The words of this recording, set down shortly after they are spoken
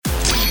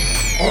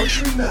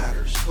Archery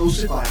Matters,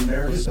 hosted by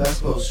America's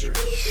Best Boaster.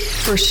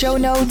 For show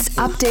notes,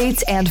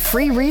 updates, and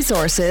free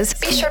resources,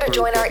 be sure to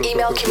join our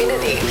email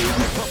community.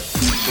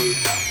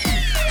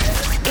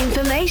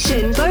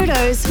 Information,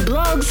 photos,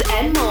 blogs,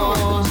 and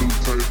more.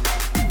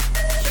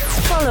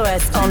 Follow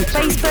us on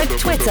Facebook,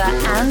 Twitter,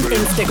 and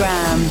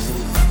Instagram.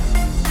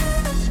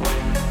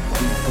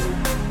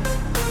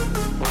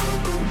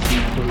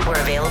 We're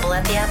available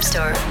at the App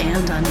Store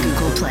and on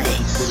Google Play.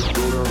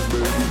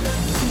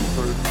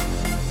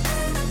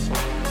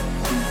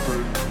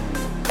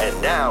 And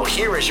now,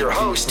 here is your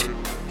host.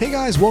 Hey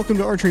guys, welcome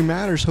to Archery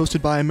Matters,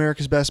 hosted by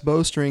America's Best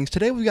Bowstrings.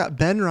 Today we've got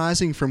Ben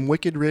Rising from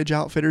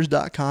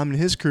WickedRidgeOutfitters.com and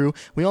his crew.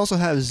 We also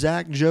have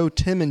Zach, Joe,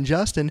 Tim, and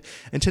Justin.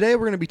 And today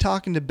we're going to be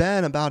talking to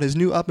Ben about his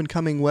new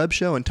up-and-coming web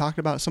show and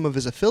talking about some of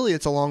his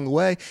affiliates along the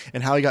way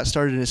and how he got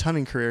started in his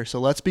hunting career. So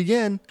let's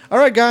begin. All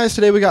right, guys,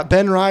 today we got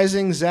Ben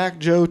Rising, Zach,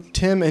 Joe,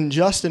 Tim, and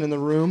Justin in the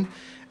room.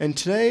 And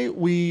today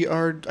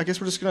we're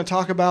just going to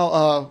talk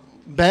about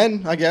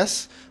Ben, I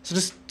guess. So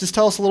just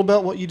tell us a little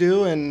bit what you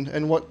do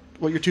and what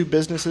your two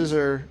businesses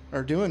are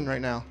doing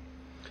right now.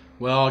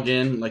 Well,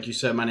 again, like you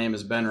said, my name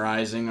is Ben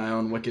Rising. I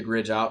own Wicked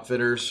Ridge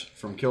Outfitters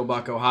from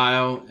Killbuck,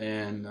 Ohio,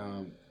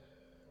 and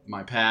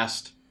my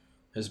past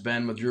has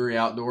been with Drury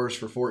Outdoors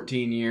for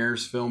 14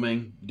 years,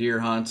 filming deer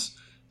hunts.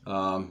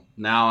 Now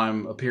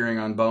I'm appearing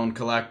on Bone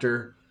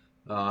Collector,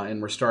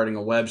 and we're starting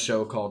a web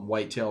show called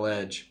Whitetail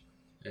Edge.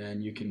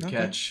 And you can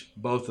catch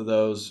both of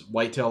those,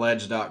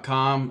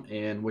 whitetailedge.com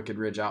and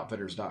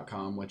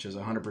wickedridgeoutfitters.com, which is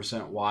a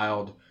 100%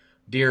 wild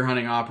deer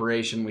hunting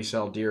operation. We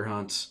sell deer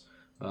hunts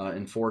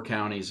in 4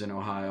 counties in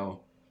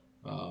Ohio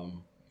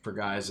for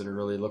guys that are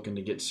really looking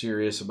to get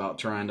serious about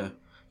trying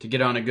to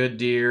get on a good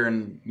deer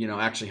and,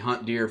 actually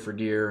hunt deer for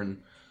deer.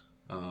 And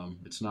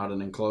it's not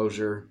an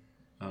enclosure.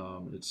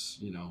 It's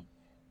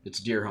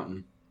deer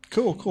hunting.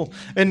 Cool.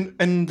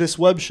 And this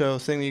web show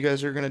thing that you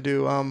guys are going to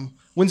do,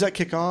 when's that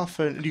kick off?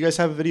 Do you guys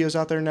have videos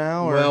out there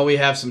now? Or? Well, we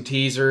have some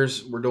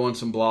teasers. We're doing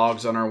some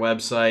blogs on our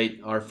website.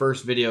 Our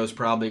first video is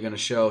probably going to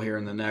show here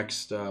in the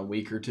next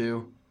week or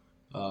two.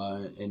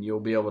 And you'll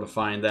be able to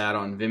find that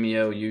on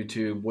Vimeo,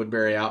 YouTube,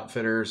 Woodbury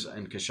Outfitters,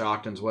 and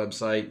Coshocton's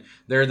website.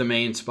 They're the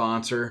main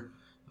sponsor.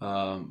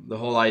 The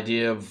whole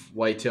idea of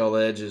Whitetail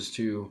Edge is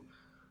to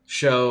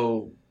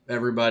show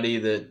everybody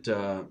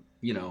that,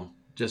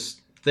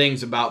 just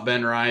things about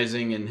Ben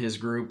Rising and his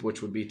group,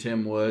 which would be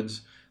Tim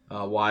Woods,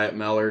 Wyatt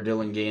Meller,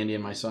 Dylan Gandy,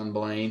 and my son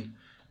Blaine,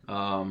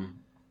 and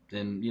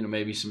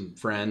maybe some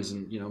friends,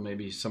 and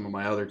maybe some of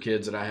my other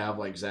kids that I have,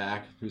 like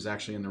Zach, who's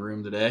actually in the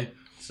room today.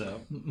 So,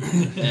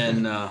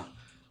 and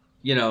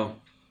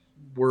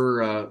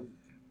we're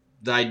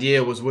the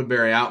idea was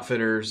Woodbury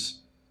Outfitters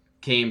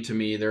came to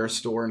me. They're a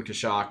store in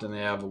Coshocton. They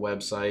have a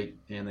website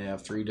and they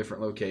have 3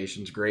 different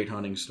locations. Great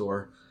hunting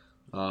store,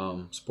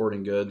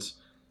 sporting goods.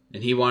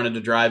 And he wanted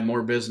to drive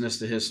more business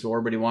to his store,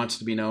 but he wants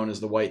to be known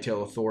as the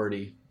Whitetail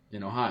Authority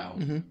in Ohio.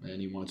 Mm-hmm.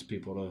 And he wants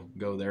people to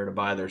go there to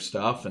buy their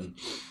stuff. And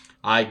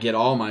I get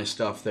all my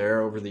stuff there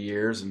over the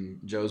years,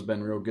 and Joe's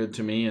been real good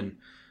to me. And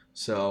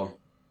so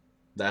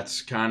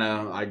that's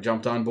I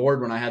jumped on board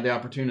when I had the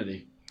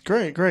opportunity.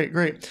 Great.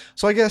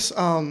 So I guess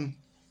a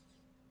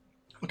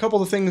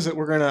couple of the things that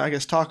we're going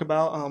to, talk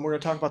about. We're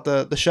going to talk about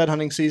the shed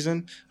hunting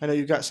season. I know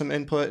you've got some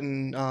input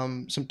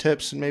and some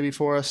tips maybe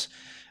for us.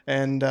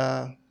 And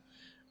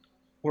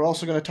we're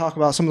also going to talk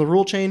about some of the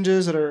rule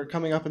changes that are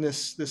coming up in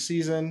this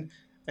season,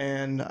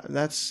 and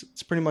that's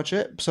pretty much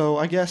it. So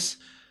I guess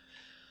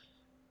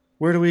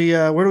where do we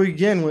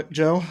begin with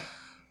Joe?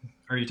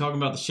 Are you talking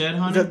about the shed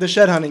hunting? The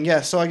shed hunting,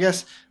 yes. So I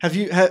guess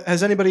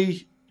has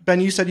anybody, Ben?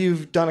 You said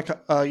you've done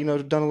a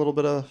little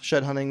bit of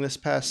shed hunting this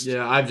past.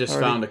 Yeah, I've just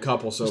found a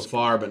couple so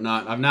far, but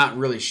I've not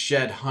really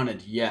shed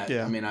hunted yet.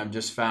 Yeah. I mean, I've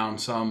just found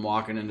some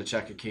walking in to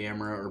check a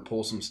camera or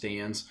pull some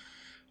stands.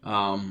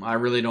 I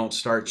really don't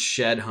start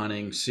shed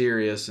hunting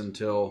serious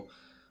until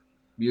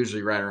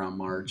usually right around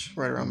March.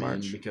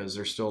 March. Because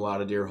there's still a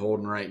lot of deer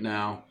holding right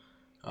now.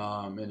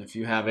 And if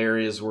you have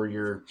areas where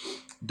your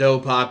doe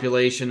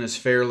population is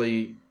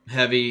fairly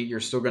heavy, you're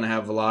still going to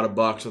have a lot of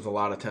bucks with a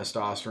lot of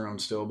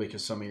testosterone still,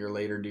 because some of your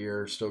later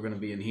deer are still going to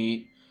be in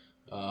heat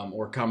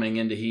or coming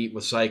into heat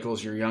with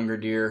cycles. Your younger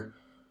deer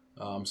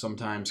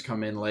sometimes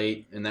come in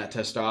late, and that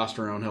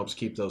testosterone helps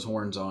keep those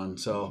horns on.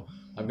 So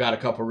I've got a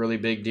couple really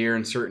big deer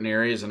in certain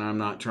areas, and I'm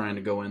not trying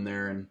to go in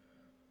there and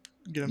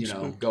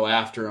go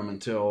after them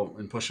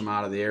and push them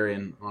out of the area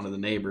and onto the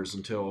neighbors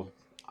until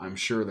I'm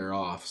sure they're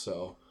off.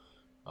 So,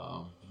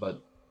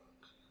 but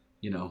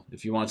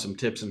if you want some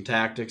tips and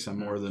tactics, I'm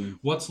more than.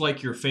 What's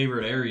like your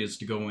favorite areas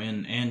to go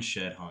in and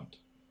shed hunt?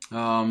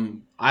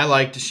 I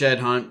like to shed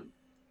hunt,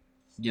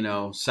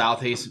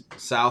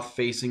 south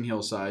facing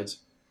hillsides,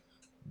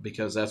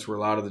 because that's where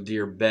a lot of the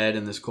deer bed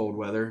in this cold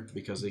weather,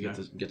 because they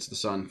gets the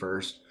sun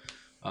first.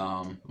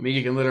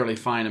 You can literally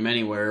find them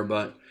anywhere,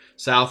 but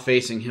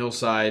south-facing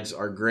hillsides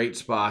are great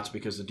spots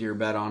because the deer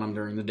bed on them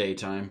during the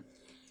daytime.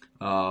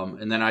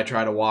 And then I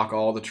try to walk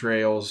all the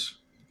trails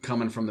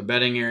coming from the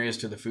bedding areas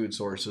to the food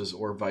sources,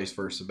 or vice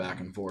versa, back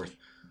and forth.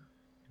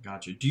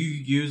 Gotcha. Do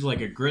you use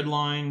like a grid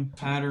line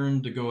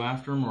pattern to go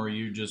after them, or are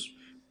you just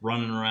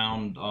running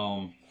around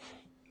all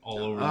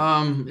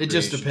over? It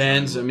just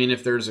depends. I mean,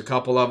 if there's a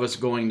couple of us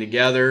going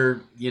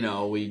together,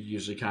 we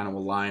usually kind of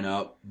will line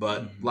up.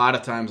 But a lot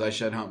of times I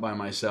shed hunt by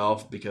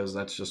myself because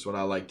that's just what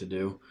I like to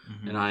do,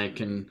 and I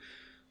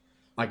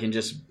can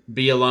just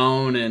be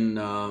alone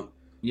and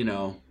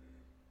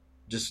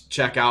just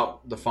check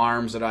out the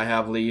farms that I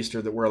have leased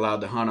or that we're allowed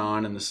to hunt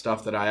on and the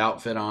stuff that I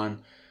outfit on,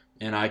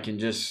 and I can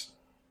just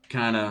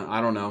kind of,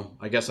 I don't know,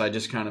 I guess I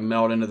just kind of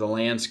melt into the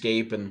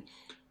landscape, and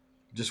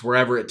just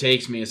wherever it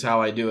takes me is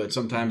how I do it.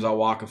 Sometimes I'll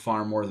walk a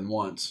farm more than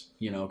once,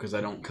 because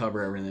I don't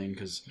cover everything,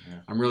 because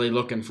I'm really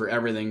looking for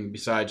everything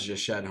besides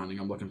just shed hunting.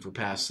 I'm looking for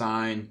past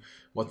sign,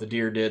 what the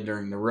deer did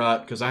during the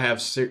rut, because I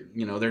have,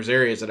 there's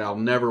areas that I'll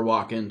never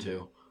walk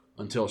into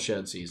until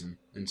shed season,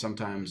 and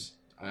sometimes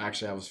I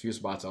actually have a few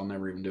spots I'll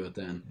never even do it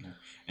then.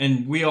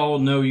 And we all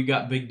know you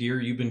got big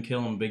deer. You've been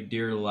killing big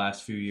deer the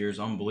last few years.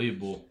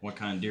 Unbelievable what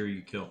kind of deer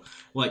you kill.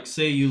 Like,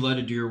 say you let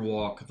a deer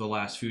walk the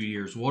last few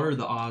years. What are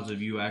the odds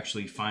of you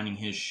actually finding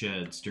his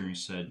sheds during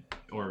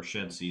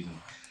shed season?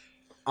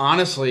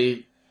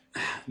 Honestly,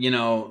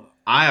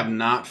 I have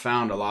not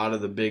found a lot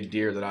of the big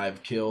deer that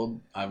I've killed.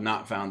 I've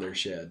not found their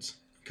sheds,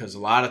 because a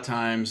lot of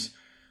times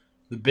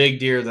the big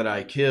deer that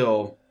I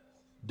kill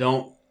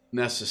don't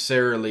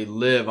necessarily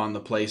live on the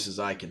places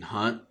I can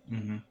hunt,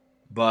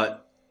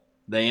 but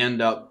they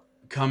end up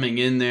coming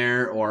in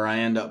there, or I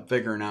end up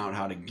figuring out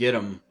how to get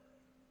them,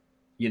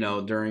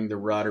 during the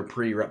rut or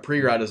pre-rut.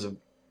 Pre-rut is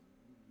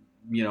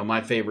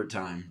my favorite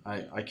time.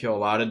 I kill a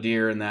lot of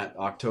deer in that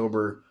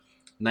October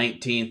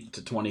 19th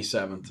to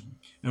 27th.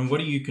 And what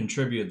do you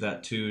contribute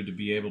that to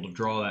be able to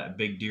draw that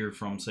big deer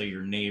from, say,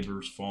 your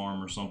neighbor's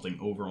farm or something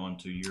over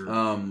onto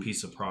your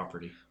piece of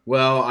property?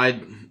 Well,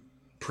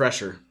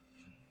 pressure.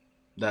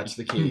 That's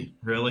the key.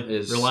 Really?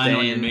 Is relying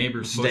on your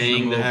neighbors,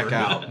 staying the heck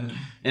out.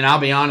 And I'll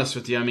be honest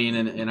with you. I mean,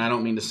 and I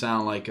don't mean to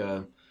sound like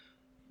a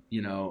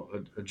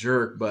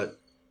jerk, but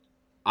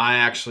I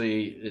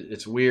actually,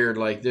 it's weird.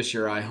 Like this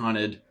year, I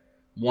hunted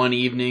one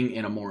evening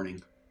and a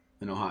morning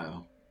in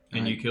Ohio.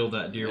 And you killed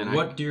that deer.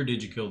 What deer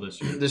did you kill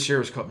this year? This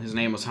year his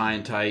name was High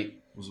and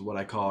Tight, was what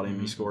I called him.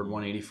 He scored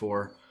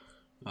 184.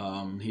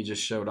 He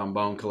just showed on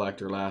Bone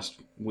Collector last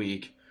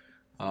week.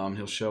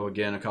 He'll show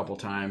again a couple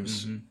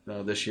times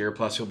this year.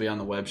 Plus, he'll be on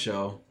the web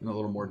show and a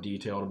little more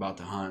detailed about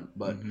the hunt.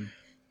 But,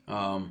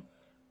 the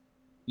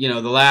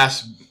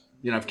last,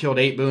 I've killed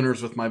 8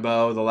 booners with my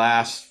bow. The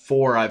last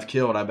 4 I've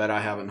killed, I bet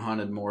I haven't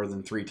hunted more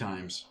than 3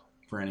 times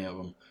for any of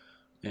them.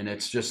 And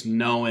it's just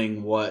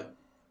knowing what,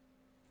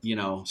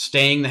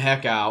 staying the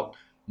heck out,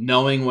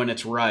 knowing when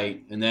it's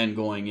right, and then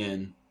going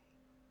in,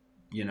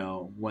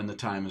 when the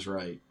time is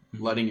right.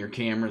 Letting your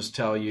cameras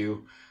tell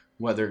you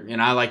whether,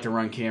 and I like to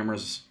run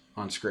cameras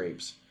on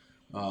scrapes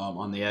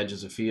on the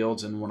edges of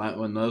fields, and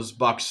when those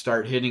bucks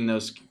start hitting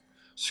those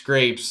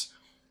scrapes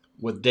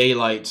with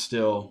daylight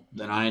still,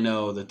 then I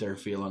know that they're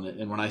feeling it.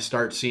 And when I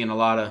start seeing a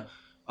lot of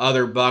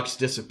other bucks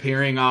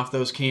disappearing off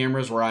those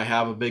cameras where I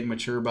have a big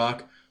mature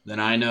buck, then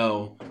I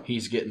know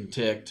he's getting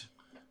ticked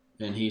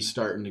and he's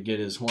starting to get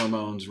his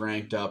hormones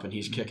ranked up and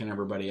he's kicking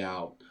everybody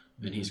out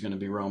and he's going to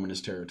be roaming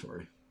his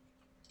territory.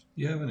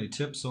 You have any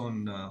tips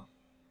on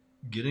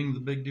getting the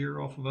big deer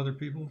off of other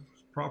people's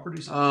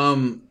properties?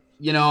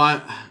 In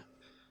Ohio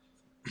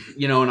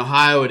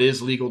it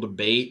is legal to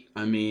bait.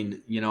 I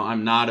mean,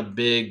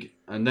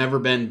 I've never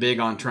been big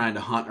on trying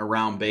to hunt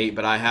around bait,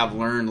 but I have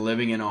learned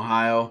living in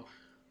Ohio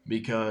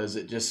because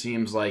it just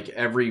seems like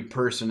every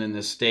person in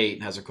this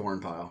state has a corn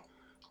pile.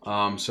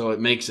 So it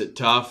makes it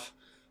tough.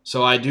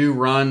 So I do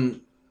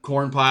run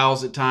corn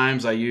piles at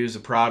times. I use a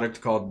product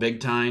called Big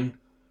Tine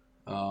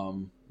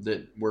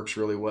that works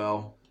really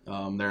well.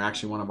 They're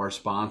actually one of our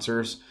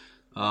sponsors.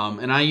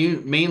 And I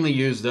mainly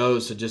use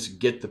those to just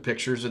get the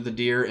pictures of the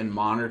deer and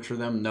monitor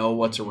them, know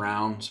what's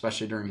around,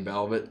 especially during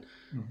velvet.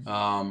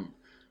 And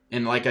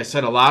like I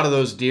said, a lot of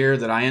those deer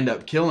that I end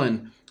up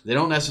killing, they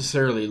don't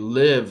necessarily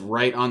live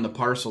right on the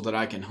parcel that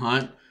I can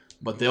hunt,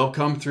 but they'll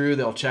come through,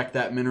 they'll check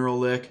that mineral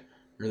lick,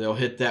 or they'll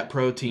hit that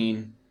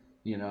protein,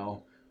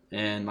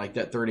 and like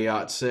that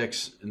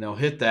 30-06, and they'll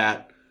hit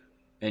that,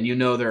 and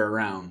they're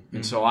around.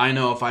 And so I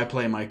know if I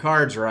play my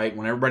cards right,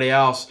 when everybody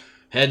else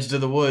heads to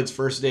the woods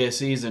first day of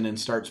season and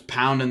starts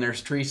pounding their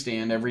tree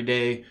stand every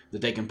day that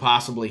they can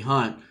possibly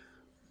hunt,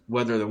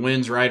 whether the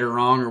wind's right or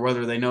wrong or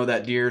whether they know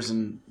that deer's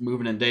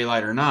moving in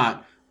daylight or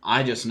not,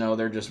 I just know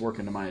they're just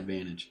working to my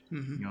advantage.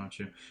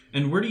 Gotcha.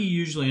 And where do you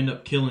usually end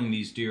up killing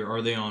these deer?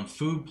 Are they on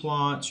food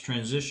plots,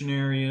 transition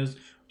areas?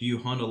 Do you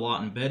hunt a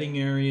lot in bedding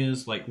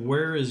areas? Like,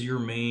 where is your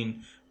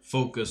main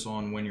focus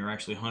on when you're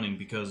actually hunting?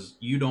 Because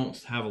you don't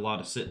have a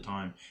lot of sit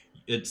time.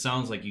 It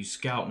sounds like you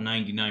scout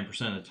 99%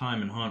 of the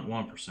time and hunt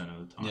 1%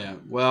 of the time. Yeah,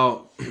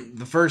 well,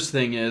 the first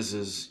thing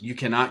is you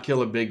cannot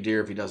kill a big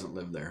deer if he doesn't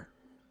live there.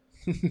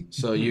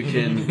 So you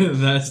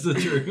can... That's the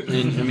truth.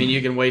 And,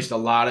 you can waste a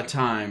lot of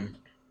time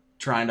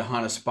trying to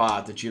hunt a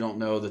spot that you don't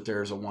know that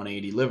there's a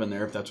 180 living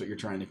there if that's what you're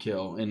trying to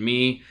kill. And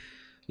me,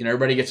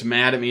 everybody gets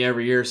mad at me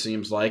every year,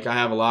 seems like. I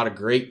have a lot of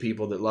great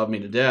people that love me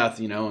to death,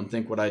 and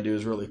think what I do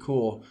is really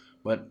cool.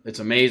 But it's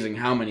amazing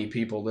how many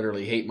people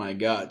literally hate my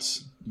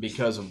guts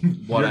because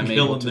of what I'm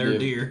able to their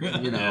do. Deer.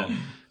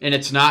 And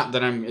it's not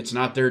that it's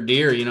not their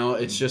deer,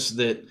 it's just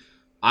that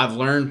I've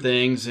learned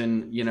things,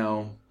 and,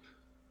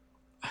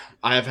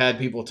 I have had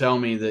people tell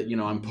me that,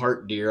 I'm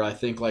part deer. I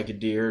think like a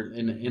deer.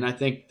 And I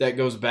think that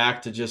goes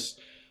back to just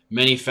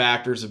many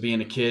factors of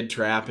being a kid,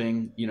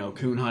 trapping,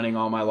 coon hunting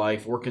all my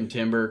life, working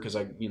timber because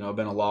I've been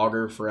a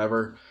logger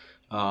forever.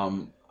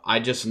 I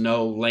just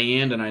know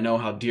land, and I know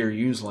how deer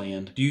use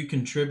land. Do you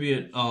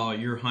contribute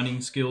your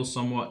hunting skills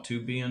somewhat to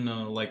being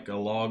like a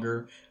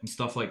logger and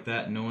stuff like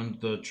that, knowing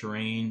the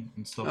terrain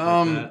and stuff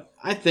like that?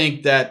 I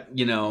think that,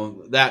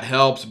 that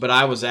helps, but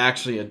I was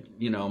actually,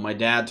 my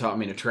dad taught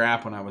me to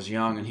trap when I was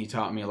young, and he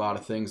taught me a lot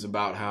of things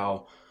about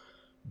how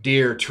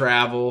deer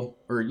travel,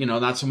 or,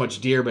 not so much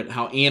deer, but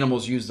how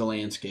animals use the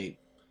landscape,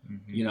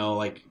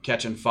 like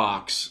catching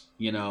fox,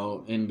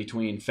 in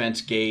between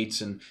fence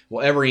gates, and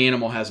every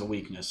animal has a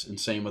weakness, and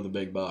same with a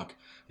big buck.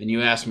 And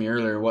you asked me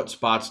earlier, what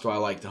spots do I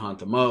like to hunt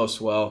the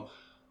most? Well,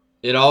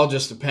 it all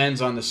just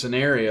depends on the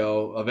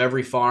scenario of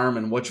every farm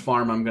and which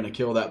farm I'm going to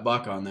kill that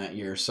buck on that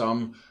year.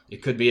 Some,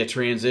 it could be a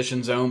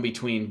transition zone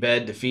between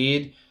bed to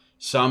feed.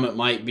 Some it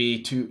might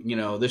be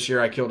this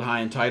year I killed high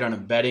and tight on a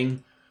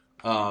bedding,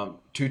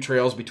 2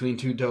 trails between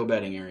 2 doe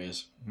bedding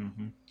areas.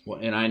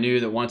 And I knew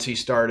that once he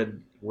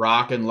started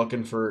rocking,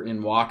 looking for,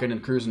 and walking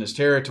and cruising his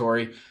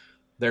territory,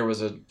 there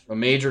was a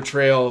major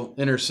trail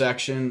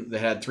intersection that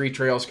had 3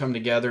 trails come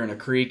together in a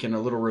creek and a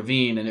little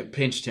ravine, and it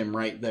pinched him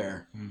right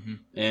there.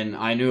 And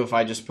I knew if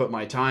I just put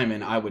my time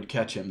in, I would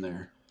catch him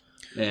there.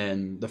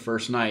 And the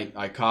first night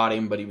I caught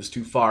him, but he was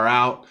too far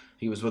out.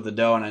 He was with the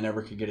doe, and I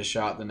never could get a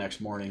shot the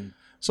next morning.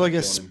 So I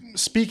guess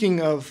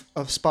speaking of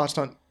spots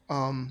hunt,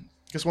 I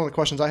guess one of the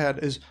questions I had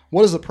is,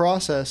 what is the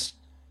process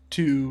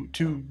to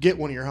get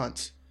one of your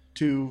hunts,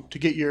 to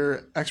get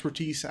your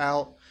expertise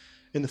out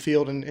in the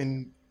field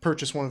and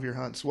purchase one of your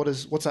hunts?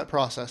 What's that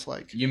process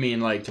like? You mean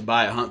like to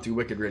buy a hunt through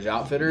Wicked Ridge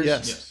Outfitters?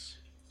 Yes.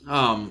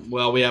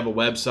 Well, we have a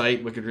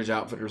website,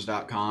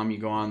 wickedridgeoutfitters.com. You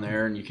go on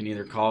there and you can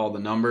either call the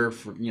number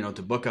for,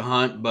 to book a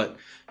hunt. But,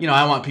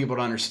 I want people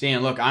to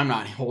understand, look, I'm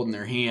not holding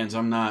their hands.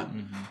 I'm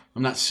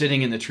not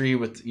sitting in the tree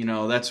with,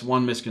 that's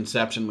one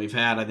misconception we've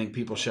had. I think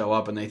people show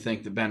up and they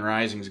think that Ben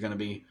Rising is going to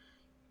be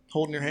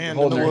holding their hand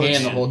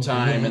the whole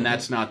time, and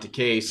that's not the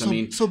case.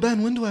 So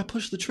Ben, when do I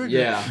push the trigger?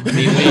 Yeah,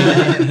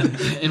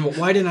 and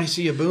why didn't I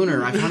see a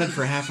booner? I've hunted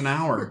for half an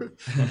hour,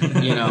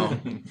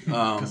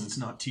 because it's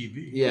not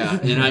TV. Yeah,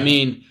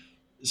 and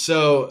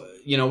so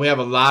we have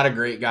a lot of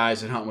great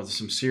guys that hunt with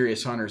some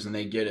serious hunters, and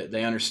they get it.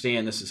 They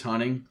understand this is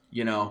hunting,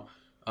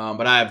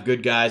 but I have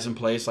good guys in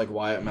place like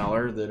Wyatt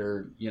Meller that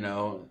are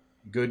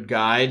good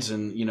guides,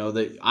 and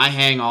I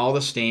hang all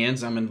the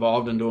stands. I'm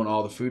involved in doing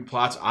all the food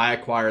plots. I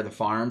acquire the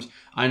farms.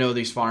 I know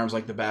these farms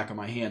like the back of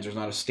my hands. There's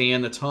not a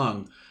stand that's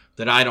hung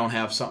that I don't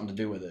have something to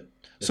do with it.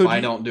 If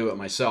I don't do it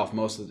myself,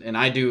 and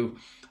I do,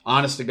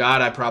 honest to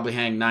God, I probably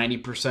hang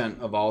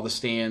 90% of all the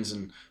stands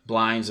and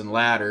blinds and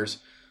ladders.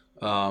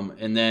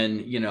 And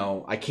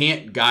then, I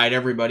can't guide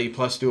everybody,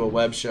 plus do a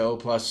web show,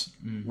 plus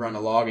run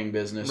a logging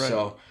business. Right.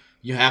 So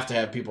you have to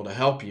have people to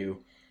help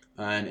you.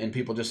 And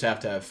people just have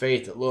to have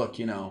faith that, look,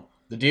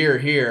 the deer are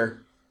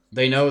here,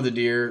 they know the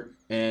deer,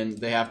 and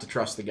they have to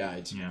trust the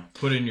guides. Yeah,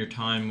 put in your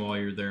time while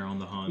you're there on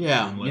the hunt.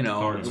 Yeah,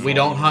 we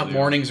don't hunt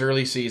mornings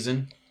early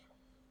season.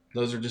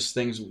 Those are just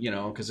things,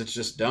 because it's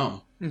just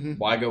dumb.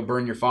 Why go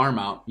burn your farm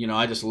out?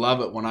 I just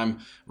love it when I'm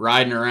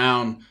riding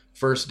around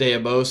first day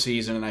of bow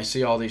season and I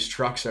see all these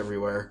trucks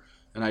everywhere,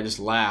 and I just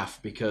laugh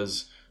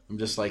because I'm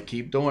just like,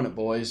 keep doing it,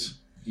 boys.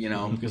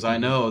 Because I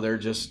know they're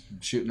just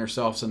shooting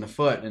themselves in the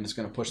foot, and it's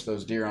going to push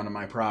those deer onto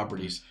my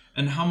properties.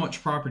 And how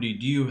much property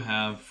do you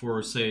have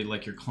for, say,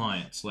 like your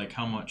clients? Like,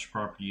 how much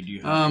property do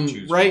you have to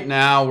choose right from?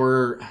 Now,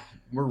 we're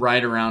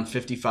right around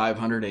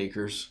 5,500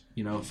 acres.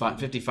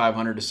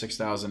 5,500 to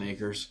 6,000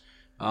 acres.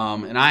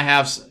 And I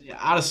have,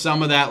 out of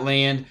some of that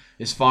land,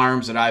 is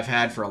farms that I've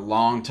had for a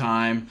long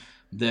time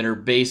that are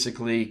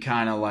basically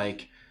kind of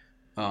like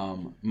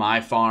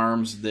my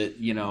farms that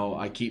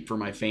I keep for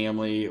my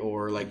family,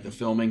 or like the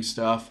filming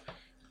stuff,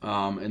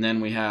 and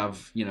then we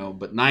have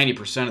but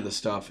 90% of the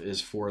stuff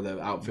is for the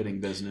outfitting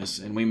business,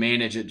 and we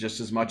manage it just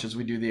as much as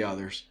we do the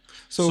others.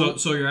 So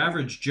your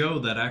average Joe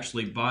that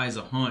actually buys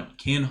a hunt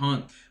can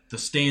hunt the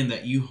stand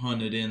that you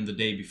hunted in the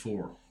day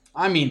before.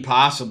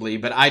 Possibly,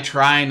 but I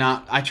try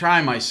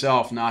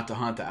myself not to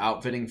hunt the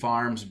outfitting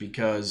farms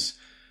because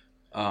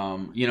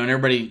and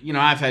everybody,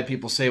 I've had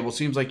people say, well, it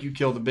seems like you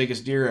kill the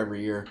biggest deer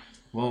every year.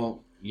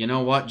 Well, you know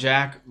what,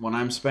 Jack? When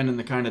I'm spending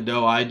the kind of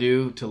dough I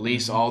do to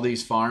lease all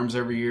these farms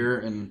every year,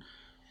 and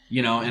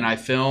and I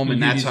film, and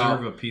that's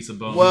how a piece of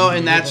bone. Well,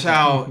 and that's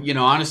how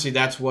honestly,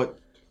 that's what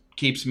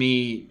keeps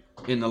me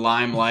in the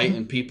limelight,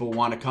 and people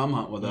want to come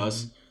hunt with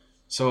us.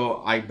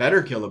 So I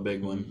better kill a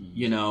big one,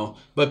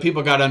 But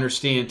people got to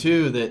understand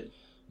too that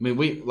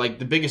we like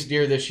the biggest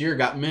deer this year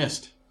got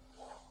missed.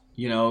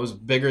 You know, it was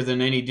bigger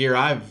than any deer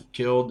I've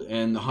killed,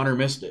 and the hunter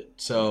missed it.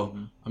 So,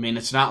 I mean,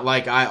 it's not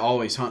like I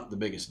always hunt the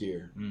biggest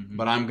deer,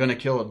 but I'm going to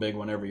kill a big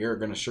one every year.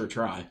 Going to sure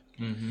try,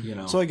 you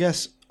know. So I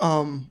guess,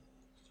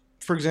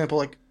 for example,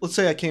 like let's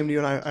say I came to you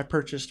and I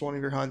purchased one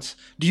of your hunts.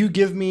 Do you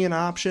give me an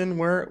option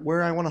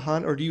where I want to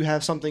hunt, or do you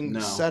have something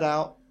set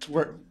out to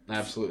where?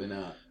 Absolutely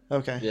not.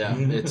 Okay. Yeah,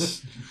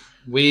 it's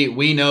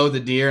we know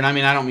the deer, and I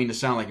mean, I don't mean to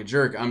sound like a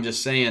jerk. I'm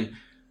just saying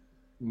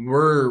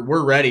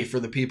we're ready for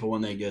the people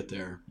when they get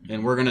there,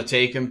 and we're gonna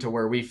take them to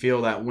where we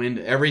feel that wind.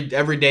 Every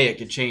day it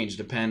could change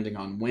depending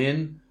on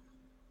wind,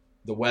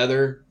 the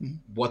weather,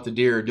 what the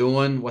deer are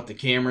doing, what the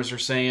cameras are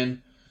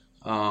saying,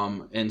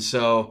 and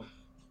so.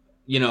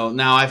 You know,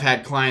 now I've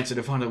had clients that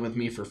have hunted with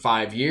me for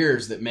 5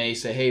 years that may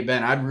say, hey,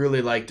 Ben, I'd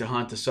really like to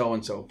hunt the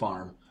so-and-so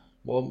farm.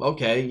 Well,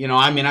 okay. You know,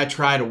 I mean, I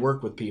try to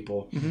work with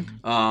people.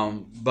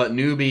 But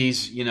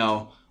newbies, you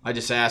know, I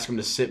just ask them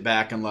to sit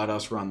back and let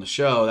us run the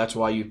show. That's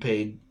why you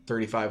paid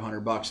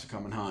 $3,500 to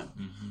come and hunt.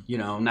 You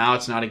know, now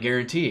it's not a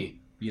guarantee.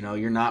 You know,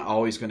 you're not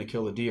always going to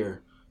kill a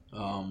deer.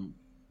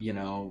 You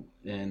know,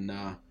 and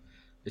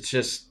it's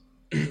just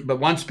 – but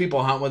once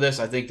people hunt with us,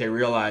 I think they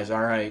realize,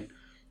 all right,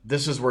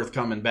 this is worth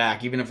coming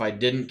back. Even if I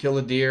didn't kill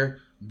a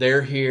deer,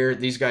 they're here.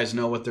 These guys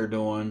know what they're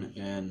doing,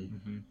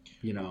 and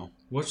you know.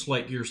 What's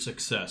like your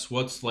success?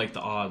 What's like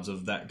the odds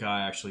of that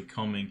guy actually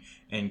coming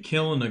and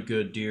killing a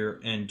good deer?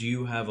 And do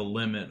you have a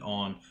limit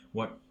on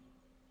what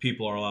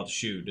people are allowed to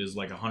shoot? Is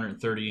like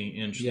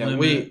 130-inch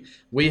limit?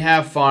 we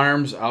have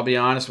farms. I'll be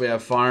honest. We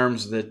have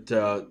farms that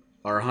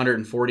are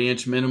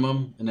 140-inch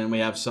minimum, and then we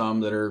have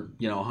some that are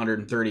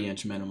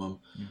 130-inch minimum.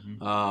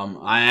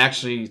 I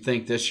actually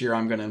think this year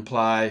I'm going to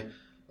apply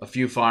a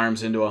few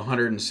farms into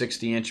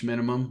 160-inch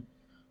minimum,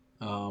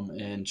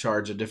 and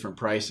charge a different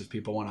price if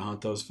people want to hunt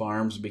those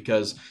farms,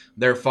 because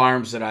they're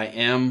farms that I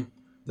am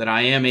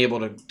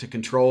able to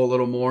control a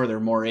little more. They're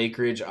more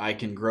acreage. I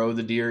can grow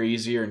the deer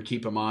easier and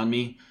keep them on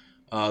me.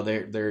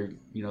 They're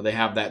they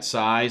have that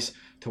size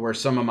to where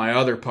some of my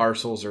other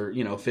parcels are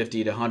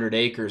 50 to 100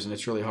 acres, and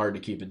it's really hard to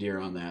keep a deer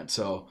on that.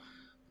 So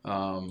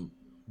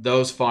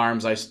those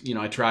farms I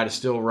try to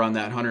still run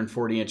that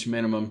 140-inch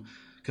minimum.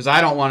 Because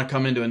I don't want to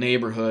come into a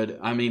neighborhood.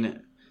 I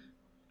mean,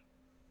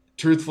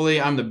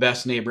 truthfully, I'm the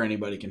best neighbor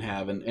anybody can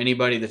have. And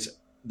anybody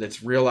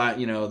that's real,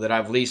 that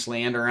I've leased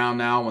land around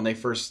now, when they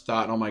first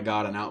thought, oh my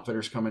God, an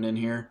outfitter's coming in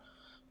here,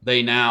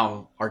 they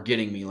now are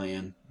getting me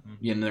land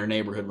in their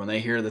neighborhood. When they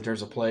hear that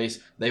there's a place,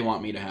 they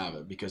want me to have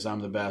it because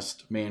I'm the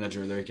best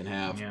manager they can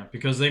have. Yeah,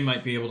 because they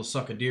might be able to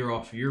suck a deer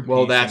off of your piece.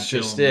 Well, that's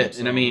just it.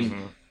 And I mean,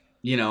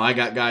 I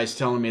got guys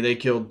telling me they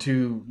killed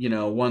 2,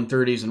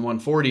 130s and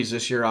 140s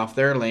this year off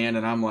their land,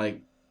 and I'm like,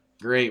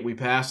 great, we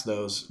passed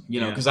those,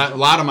 because a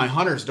lot of my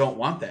hunters don't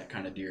want that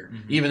kind of deer.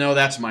 Even though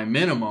that's my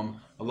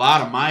minimum, a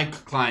lot of my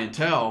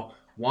clientele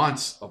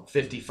wants a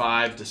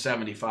 55 to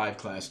 75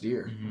 class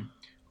deer.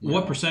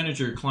 What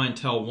percentage of your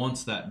clientele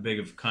wants that big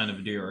of kind of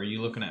a deer? Are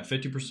you looking at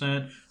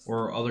 50%,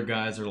 or other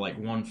guys are like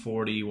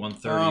 140,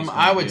 130?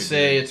 I would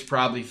say it's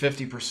probably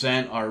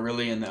 50% are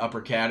really in the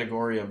upper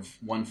category of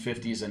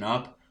 150s and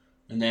up.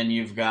 And then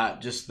you've got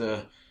just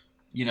the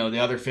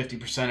other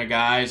 50% of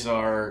guys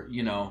are,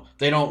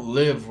 they don't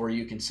live where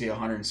you can see a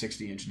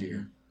 160-inch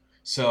deer.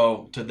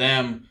 So to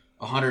them,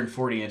 a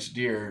 140-inch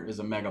deer is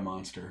a mega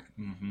monster,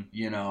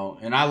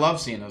 and I love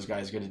seeing those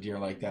guys get a deer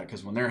like that,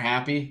 because when they're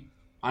happy,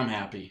 I'm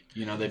happy.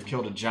 They've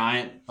killed a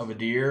giant of a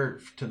deer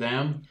to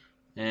them,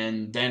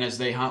 and then as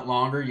they hunt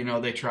longer,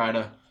 they try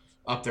to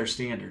up their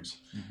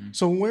standards.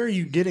 So where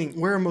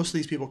are most of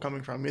these people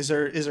coming from? Is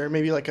there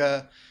maybe like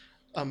a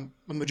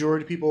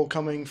majority of people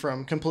coming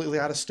from completely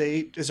out of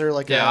state? Is there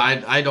like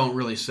I don't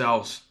really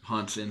sell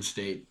hunts in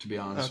state, to be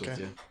honest with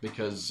you,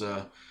 because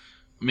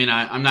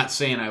I'm not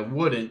saying I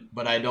wouldn't,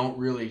 but I don't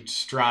really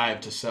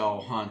strive to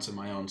sell hunts in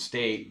my own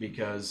state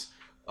because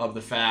of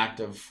the fact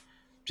of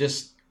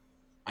just,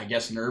 I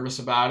guess, nervous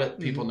about it.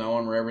 People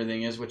knowing where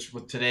everything is, which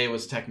with today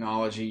was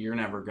technology, you're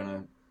never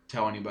gonna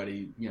tell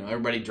anybody.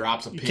 Everybody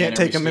drops a pin. You can't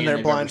take them in there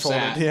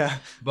blindfolded. Yeah.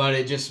 But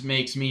it just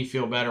makes me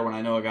feel better when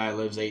I know a guy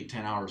lives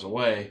 8-10 hours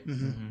away.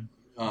 You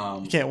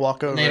can't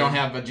walk over. They don't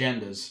have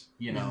agendas,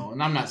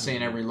 And I'm not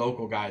saying every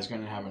local guy is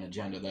going to have an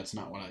agenda. That's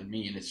not what I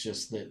mean. It's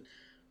just that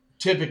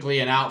typically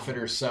an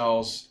outfitter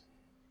sells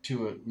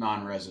to a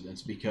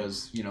non-residents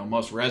because,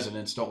 most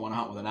residents don't want to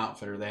hunt with an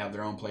outfitter. They have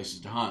their own places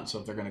to hunt. So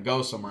if they're going to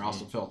go somewhere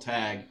else, they'll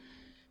tag.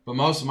 But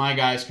most of my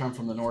guys come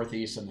from the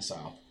Northeast and the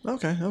South.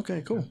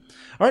 Okay, cool. All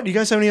right, do you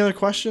guys have any other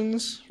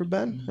questions for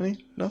Ben?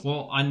 No?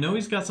 Well, I know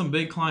he's got some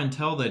big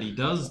clientele that he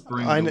does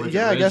bring to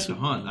to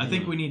hunt. I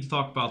think we need to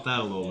talk about that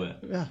a little bit.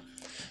 Yeah.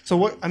 So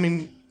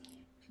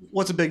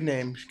what's a big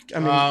name? I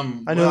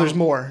know there's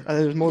more.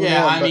 There's more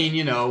than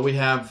one. We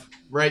have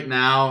right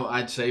now,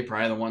 I'd say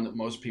probably the one that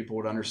most people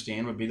would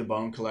understand would be the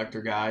bone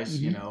collector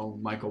guys.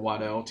 Michael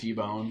Waddell,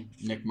 T-Bone,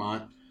 Nick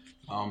Munt.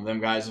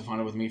 Them guys have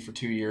hunted with me for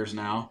 2 years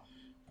now.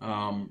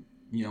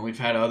 We've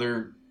had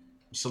other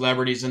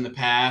celebrities in the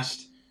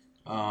past,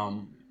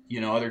 other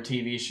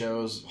TV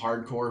shows.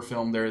 Hardcore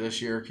filmed there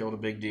this year, killed a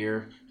big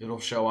deer. It'll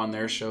show on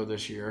their show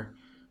this year.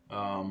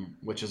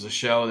 which is a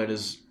show that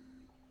is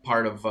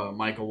part of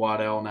Michael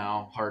Waddell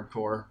now,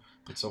 Hardcore.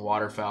 It's a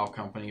waterfowl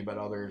company, but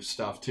other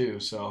stuff too.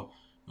 So,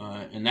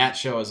 and that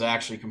show is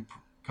actually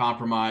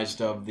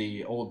compromised of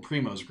the old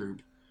Primos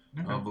group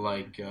of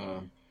like,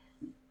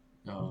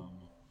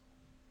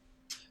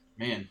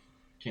 man,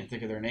 can't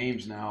think of their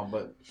names now.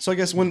 But So I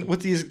guess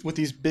with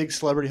these big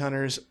celebrity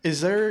hunters,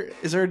 is there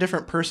a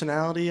different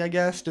personality? I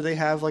guess do they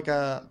have like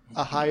a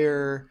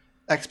higher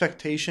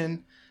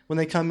expectation when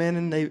they come in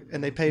and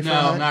they pay for a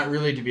no, hunt? not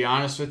really. To be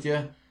honest with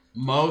you,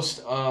 most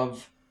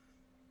of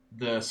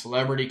the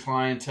celebrity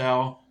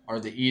clientele are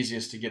the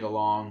easiest to get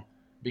along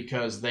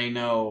because they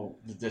know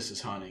that this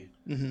is hunting.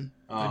 Mm-hmm.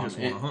 They just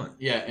want to hunt.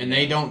 Yeah, and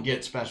they don't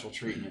get special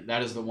treatment.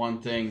 That is the one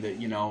thing that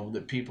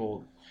that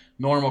people,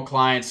 normal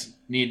clients,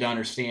 need to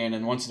understand.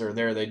 And once they're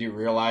there, they do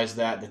realize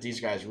that these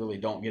guys really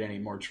don't get any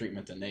more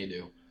treatment than they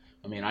do.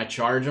 I mean, I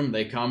charge them,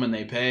 they come and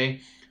they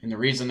pay, and the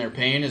reason they're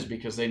paying is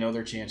because they know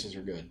their chances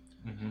are good.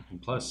 Mm-hmm.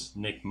 And plus,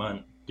 Nick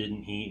Munt,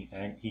 didn't he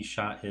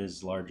shot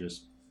his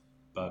largest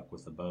buck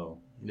with a bow?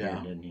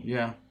 Yeah, here, didn't he?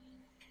 Yeah,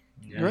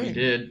 Right. he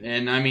did.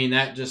 And I mean,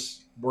 that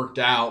just worked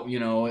out.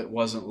 It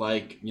wasn't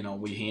like, we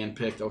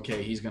handpicked,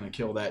 okay, he's going to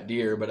kill that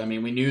deer. But I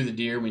mean, we knew the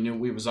deer, we knew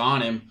we was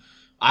on him.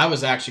 I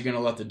was actually going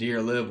to let the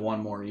deer live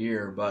one more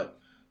year, but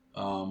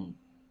the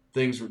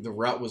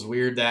rut was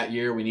weird that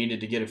year. We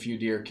needed to get a few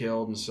deer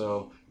killed, and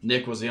so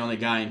Nick was the only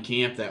guy in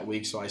camp that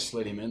week, so I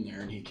slid him in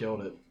there and he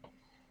killed it.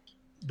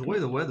 The way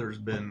the weather's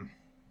been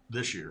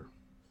this year,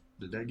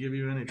 did that give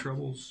you any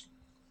troubles?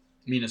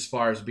 I mean, as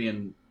far as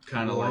being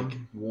kind of Warm? like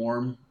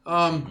warm,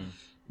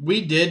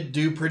 we did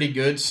do pretty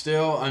good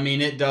still. I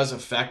mean, it does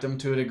affect them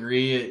to a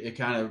degree. It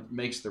kind of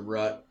makes the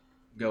rut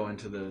go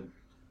into the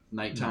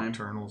nighttime.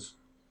 Nocturnals.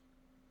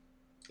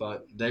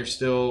 But they're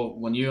still,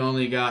 when you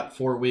only got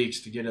 4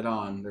 weeks to get it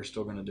on, they're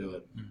still going to do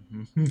it.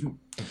 Mm-hmm.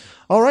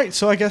 All right,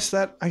 so I guess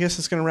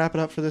it's going to wrap it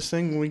up for this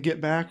thing. When we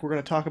get back, we're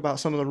going to talk about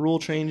some of the rule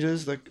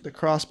changes, the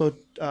crossbow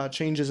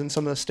changes in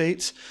some of the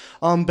states.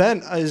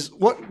 Ben,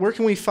 where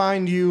can we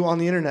find you on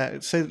the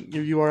internet? Say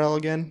your URL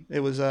again.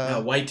 It was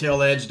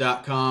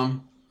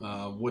whitetailedge.com,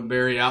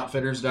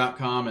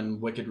 woodburyoutfitters.com,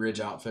 and Wicked Ridge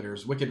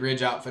Outfitters. Wicked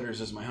Ridge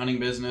Outfitters is my hunting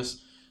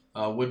business.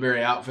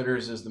 Woodbury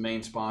Outfitters is the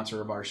main sponsor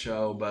of our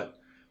show, but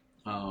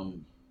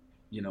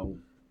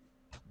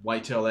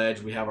Whitetail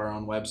Edge, we have our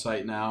own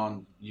website now,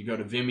 and you go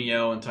to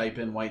Vimeo and type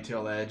in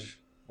Whitetail Edge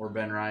or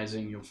Ben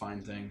Rising, you'll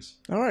find things.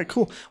 All right,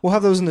 cool. We'll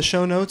have those in the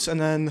show notes, and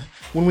then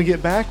when we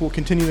get back, we'll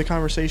continue the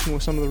conversation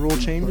with some of the rule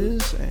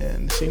changes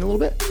and see you in a little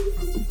bit.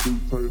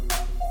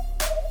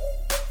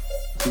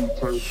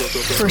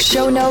 For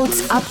show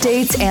notes,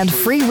 updates, and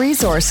free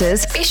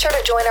resources, be sure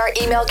to join our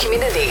email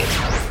community.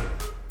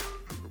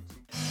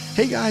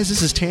 Hey guys,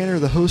 this is Tanner,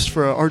 the host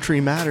for Archery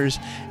Matters,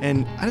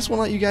 and I just want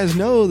to let you guys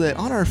know that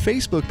on our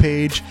Facebook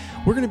page,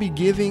 we're going to be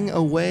giving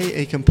away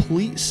a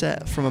complete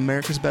set from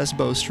America's Best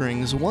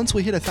Bowstrings once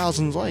we hit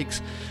 1,000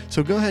 likes.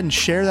 So go ahead and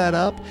share that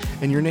up,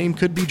 and your name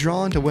could be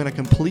drawn to win a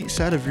complete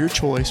set of your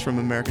choice from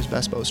America's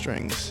Best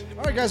Bowstrings.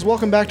 All right, guys,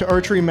 welcome back to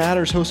Archery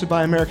Matters, hosted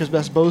by America's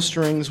Best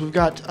Bowstrings. We've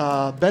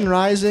got Ben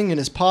Rising and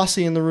his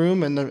posse in the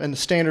room and the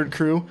standard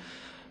crew.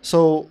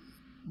 So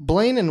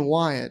Blaine and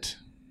Wyatt,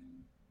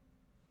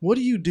 what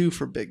do you do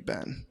for Big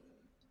Ben?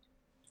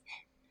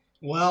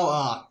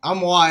 Well, I'm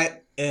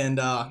Wyatt, and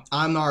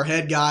I'm our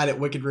head guide at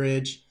Wicked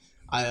Ridge.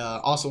 I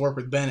also work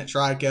with Ben at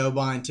Trico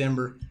buying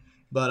timber.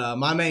 But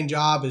my main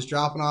job is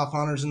dropping off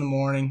hunters in the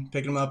morning,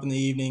 picking them up in the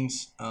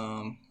evenings,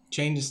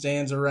 changing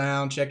stands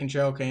around, checking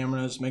trail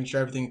cameras, making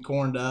sure everything's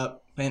corned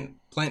up,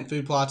 planting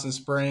food plots in the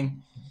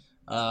spring,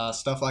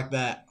 stuff like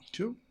that.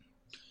 True.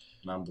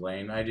 I'm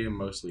Blaine. I do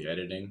mostly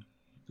editing.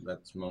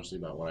 That's mostly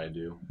about what I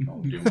do. I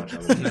don't do much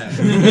other than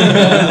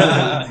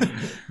that.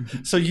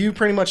 So you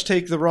pretty much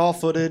take the raw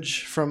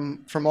footage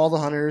from all the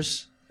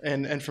hunters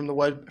and from the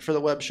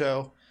web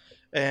show,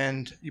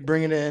 and you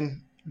bring it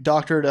in,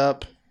 doctor it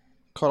up,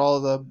 cut all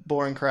of the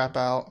boring crap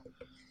out,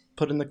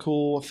 put in the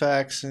cool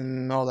effects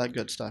and all that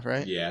good stuff,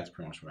 right? Yeah, that's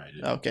pretty much what I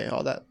do. Okay,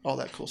 all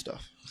that cool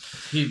stuff.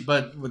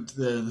 But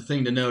the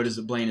thing to note is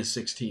that Blaine is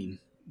 16.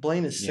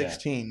 Blaine is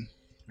 16.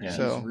 Yeah,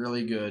 so he's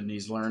really good, and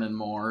he's learning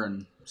more,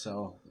 and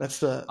so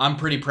I'm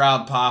pretty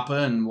proud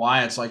Papa, and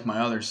Wyatt's like my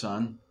other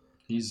son.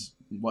 He's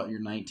you're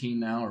 19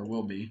 now, or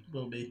will be?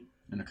 Will be.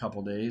 In a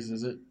couple days,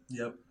 is it?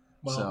 Yep.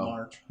 Well,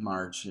 so,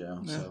 March, yeah.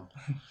 So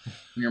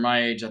when you're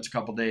my age, that's a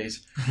couple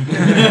days.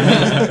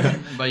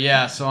 But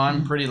yeah, so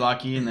I'm pretty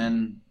lucky, and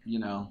then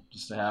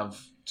just to have,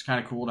 it's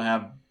kind of cool to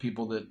have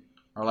people that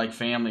are like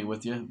family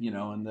with you,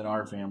 and that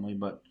are family,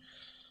 but.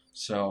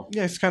 So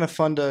yeah, it's kind of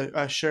fun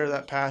to share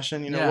that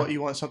passion, what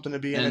you want something to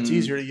be, and it's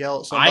easier to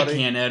yell at somebody. I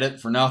can't edit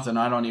for nothing.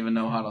 I don't even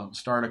know how to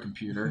start a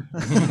computer.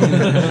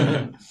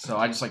 So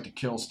I just like to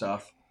kill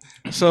stuff.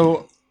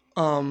 So,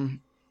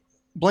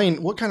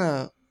 Blaine, what kind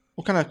of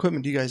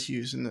equipment do you guys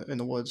use in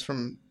the woods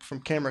from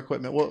camera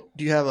equipment? What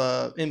do you have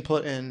a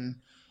input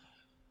in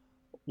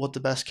what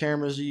the best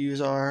cameras you use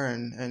are,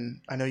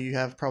 and I know you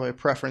have probably a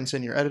preference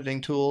in your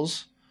editing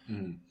tools.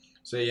 Mm-hmm.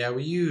 So yeah,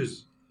 we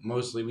use a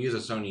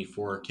Sony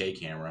 4K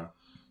camera.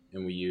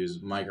 and we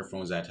use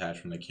microphones that attach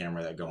from the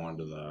camera that go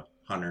onto the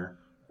hunter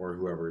or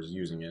whoever is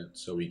using it,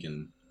 so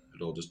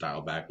it'll just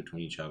dial back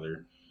between each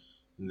other.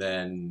 And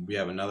then we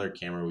have another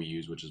camera we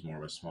use, which is more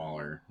of a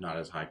smaller, not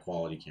as high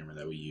quality camera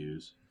that we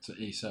use. It's an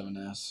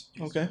A7S.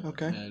 Okay.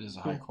 Yeah, it is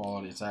a high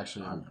quality. It's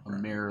actually a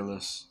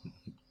mirrorless.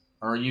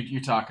 Or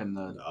you're talking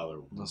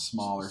the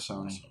smaller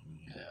Sony.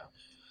 Yeah.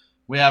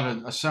 We have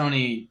a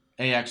Sony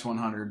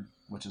AX100,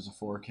 which is a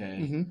 4K.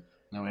 Mm-hmm.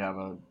 Then we have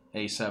a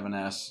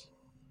A7S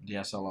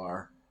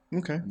DSLR.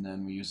 Okay. And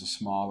then we use a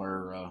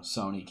smaller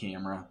Sony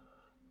camera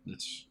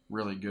that's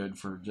really good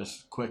for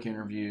just quick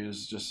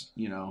interviews, just,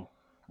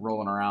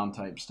 rolling around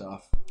type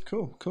stuff.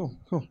 Cool.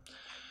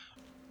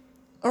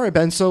 All right,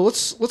 Ben. So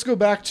let's go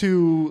back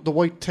to the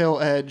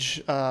whitetail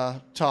edge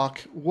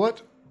talk. Where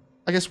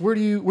do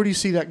you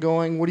see that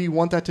going? What do you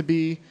want that to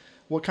be?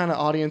 What kind of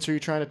audience are you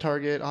trying to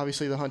target?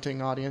 Obviously, the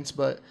hunting audience,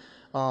 but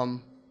I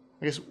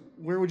guess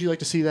where would you like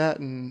to see that?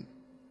 And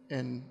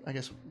I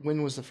guess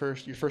when was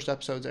your first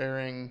episode's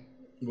airing?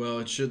 Well,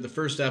 the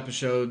first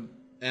episode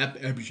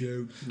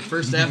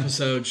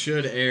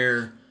should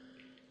air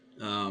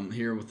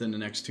here within the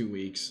next 2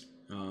 weeks.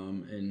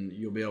 And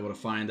you'll be able to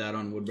find that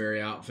on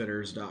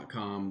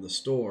woodburyoutfitters.com, the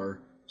store's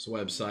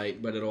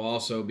website, but it'll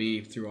also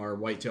be through our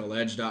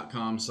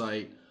whitetail-edge.com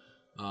site,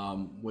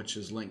 which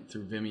is linked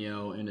through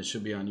Vimeo, and it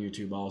should be on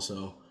YouTube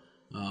also.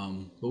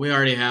 But we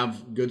already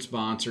have good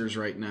sponsors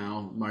right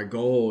now. My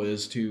goal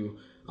is to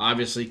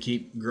obviously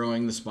keep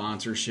growing the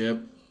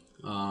sponsorship.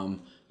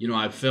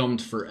 I've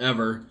filmed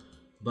forever,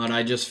 but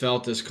I just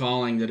felt this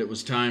calling that it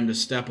was time to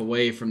step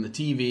away from the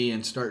TV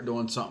and start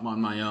doing something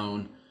on my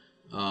own.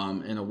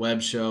 And a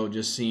web show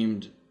just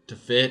seemed to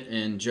fit,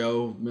 and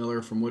Joe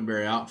Miller from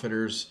Woodbury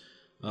Outfitters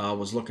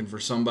was looking for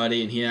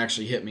somebody, and he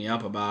actually hit me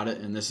up about it,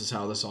 and this is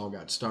how this all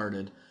got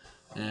started.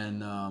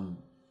 And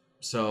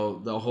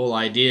so the whole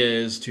idea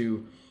is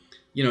to,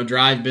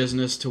 drive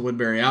business to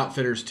Woodbury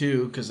Outfitters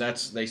too, because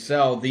they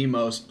sell the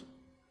most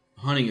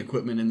hunting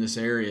equipment in this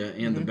area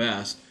and the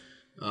best.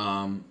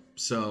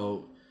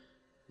 So,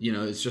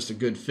 it's just a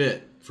good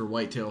fit for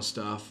whitetail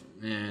stuff.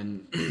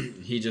 And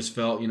he just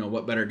felt,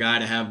 what better guy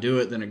to have do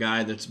it than a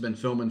guy that's been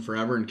filming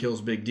forever and kills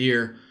big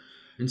deer.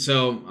 And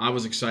so I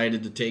was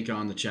excited to take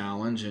on the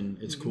challenge,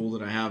 and it's cool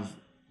that I have,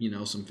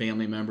 some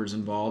family members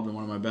involved, and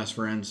one of my best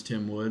friends,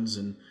 Tim Woods,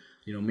 and,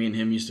 me and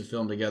him used to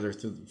film together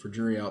for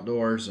Drury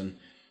Outdoors, and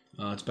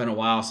it's been a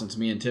while since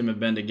me and Tim have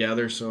been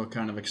together, so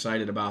kind of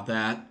excited about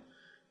that.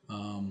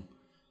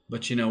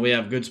 But, we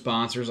have good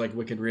sponsors like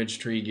Wicked Ridge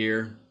Tree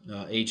Gear,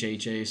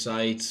 HHA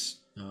Sights,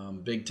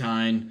 Big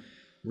Tine,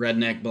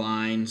 Redneck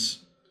Blinds,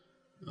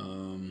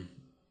 trying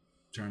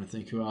to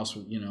think who else,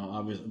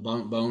 obviously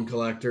Bone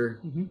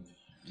Collector,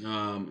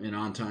 and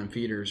On Time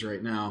Feeders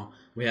right now.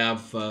 We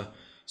have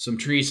some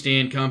tree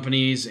stand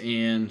companies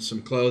and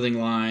some clothing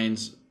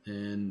lines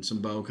and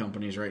some bow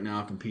companies right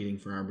now competing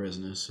for our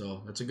business.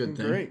 So that's a good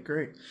thing.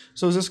 Great.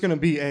 So is this going to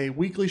be a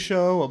weekly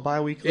show, a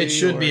bi-weekly? It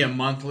should be a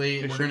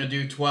monthly. We're going to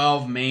do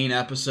 12 main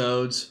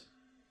episodes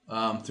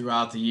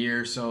throughout the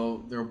year.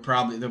 So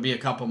there'll be a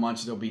couple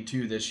months. There'll be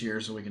 2 this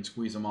year, so we can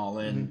squeeze them all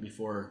in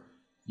before,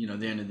 the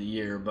end of the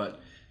year.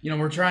 But,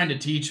 we're trying to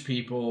teach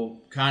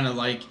people it's kind of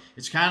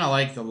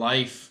like the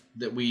life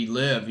that we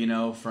live,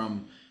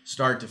 from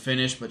start to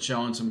finish, but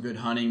showing some good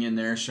hunting in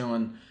there,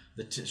 showing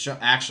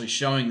actually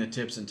showing the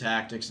tips and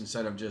tactics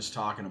instead of just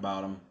talking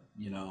about them,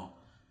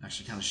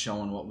 actually kind of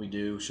showing what we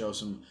do, show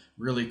some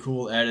really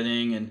cool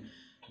editing. And,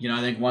 I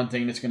think one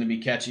thing that's going to be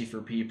catchy for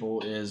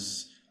people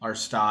is our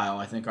style.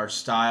 I think our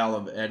style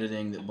of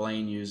editing that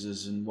Blaine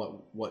uses and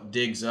what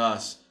digs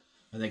us,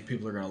 I think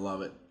people are going to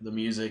love it. The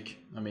music,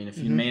 I mean, if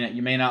you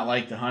may not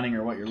like the hunting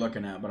or what you're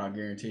looking at, but I'll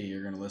guarantee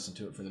you're going to listen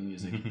to it for the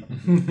music.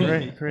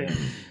 Great.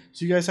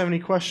 Do you guys have any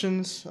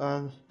questions,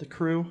 the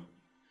crew,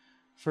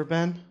 for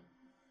Ben?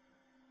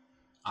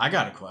 I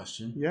got a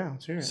question. Yeah,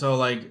 let's hear it. So,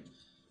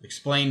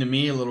 explain to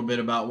me a little bit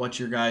about what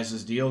your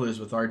guys' deal is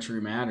with Archery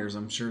Matters.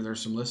 I'm sure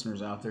there's some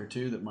listeners out there,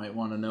 too, that might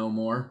want to know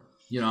more.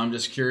 I'm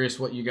just curious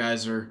what you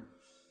guys are,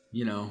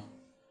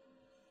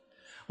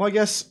 Well,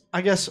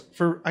 I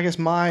guess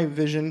my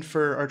vision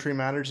for Archery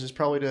Matters is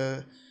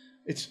probably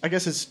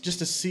it's just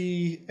to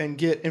see and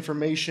get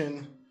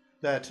information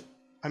that,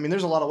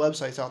 there's a lot of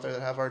websites out there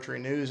that have archery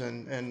news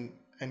and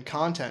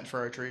content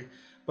for archery,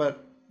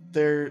 but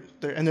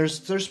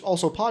there's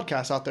also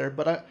podcasts out there,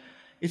 but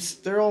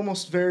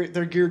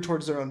they're geared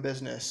towards their own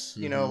business.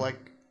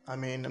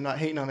 I'm not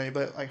hating on any,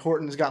 but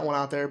Horton's got one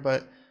out there,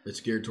 but it's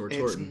geared towards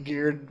Horton. It's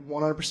geared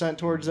 100%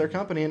 towards their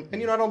company, and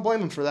I don't blame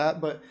them for that,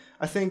 but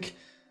I think.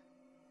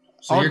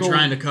 So you're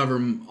trying to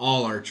cover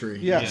all archery.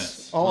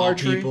 Yes. All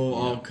archery, people,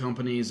 all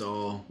companies,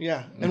 all.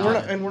 Yeah, and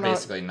we're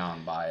basically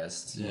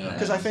non-biased. Yeah.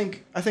 Because I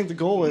think the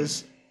goal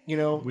is,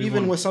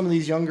 with some of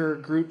these younger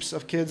groups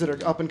of kids that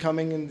are up and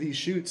coming in these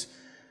shoots,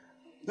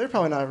 they're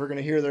probably not ever going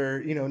to hear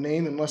their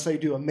name unless they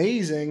do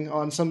amazing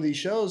on some of these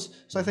shows.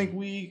 So I think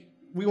we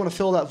want to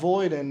fill that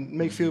void and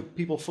make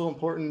people feel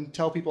important,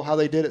 tell people how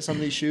they did at some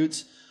of these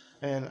shoots.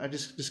 and I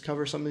just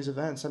cover some of these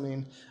events. I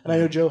mean, and I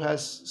know Joe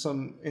has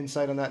some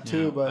insight on that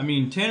too. But I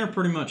mean, Tanner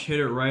pretty much hit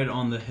it right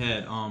on the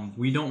head.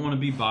 We don't want to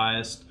be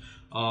biased.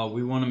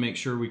 We want to make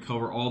sure we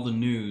cover all the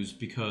news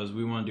because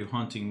we want to do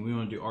hunting, we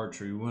want to do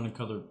archery, we want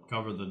to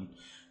cover the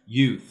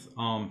youth.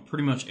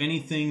 Pretty much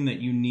anything that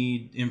you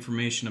need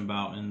information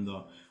about in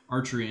the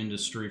archery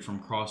industry, from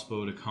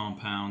crossbow to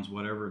compounds,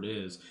 whatever it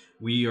is,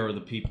 we are the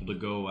people to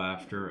go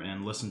after,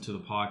 and listen to the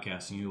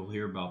podcast and you'll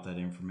hear about that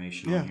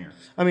information on here.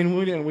 I mean,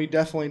 we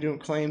definitely don't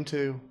claim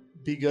to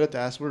be good at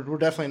that. We're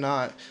definitely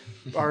not.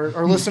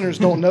 Our listeners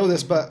don't know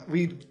this, but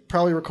we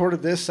probably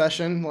recorded this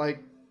session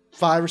like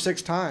 5 or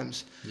 6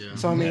 times. Yeah.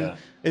 So I mean,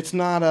 it's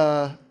not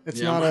a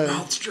my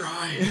mouth's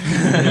dry.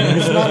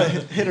 It's not a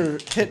hit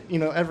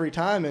every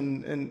time,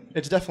 and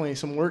it's definitely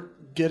some work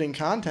getting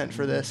content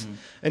for this.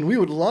 And we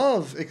would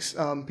love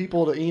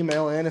people to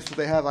email in if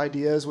they have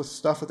ideas with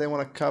stuff that they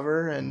want to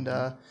cover, and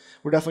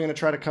we're definitely going to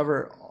try to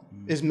cover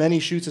as many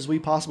shoots as we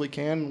possibly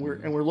can.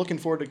 We're looking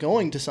forward to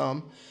going to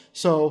some.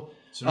 So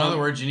in other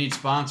words, you need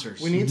sponsors.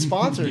 We need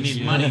sponsors. You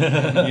need money.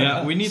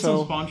 Yeah, we need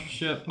some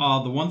sponsorship.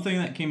 The one thing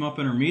that came up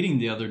in our meeting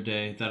the other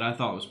day that I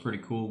thought was pretty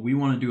cool, we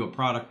want to do a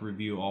product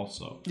review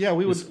also. Yeah,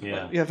 we would.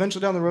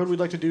 Eventually down the road, we'd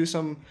like to do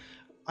some.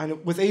 I know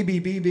with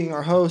ABB being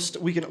our host,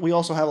 we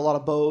also have a lot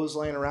of bows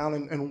laying around,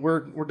 and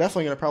we're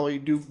definitely going to probably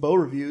do bow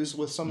reviews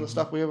with some of the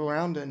stuff we have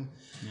around, and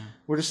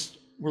we're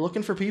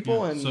looking for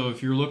people. And so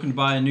if you're looking to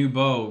buy a new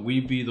bow,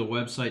 we'd be the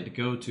website to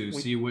go to,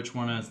 see which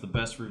one has the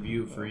best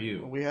review for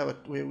you.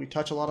 We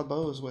touch a lot of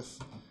bows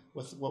with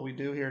what we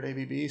do here at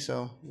ABB,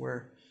 so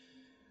we're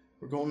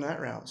going that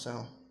route.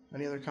 So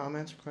any other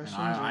comments or questions?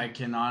 And I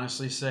can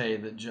honestly say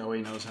that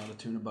Joey knows how to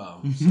tune a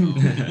bow. So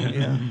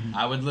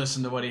I would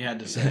listen to what he had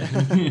to say.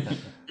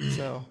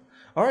 So,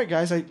 all right,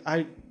 guys.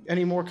 I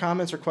any more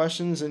comments or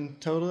questions in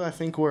total? I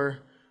think we're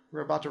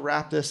about to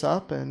wrap this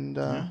up, and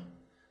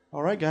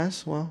all right,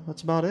 guys. Well,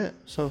 that's about it.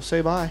 So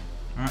say bye.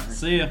 All right,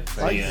 see ya.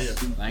 Bye.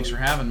 Thanks for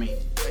having me.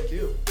 Thank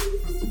you.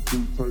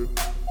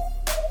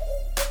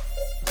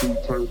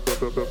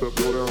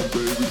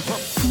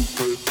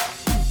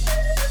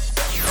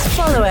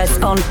 Follow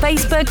us on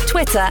Facebook,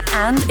 Twitter,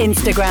 and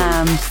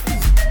Instagram.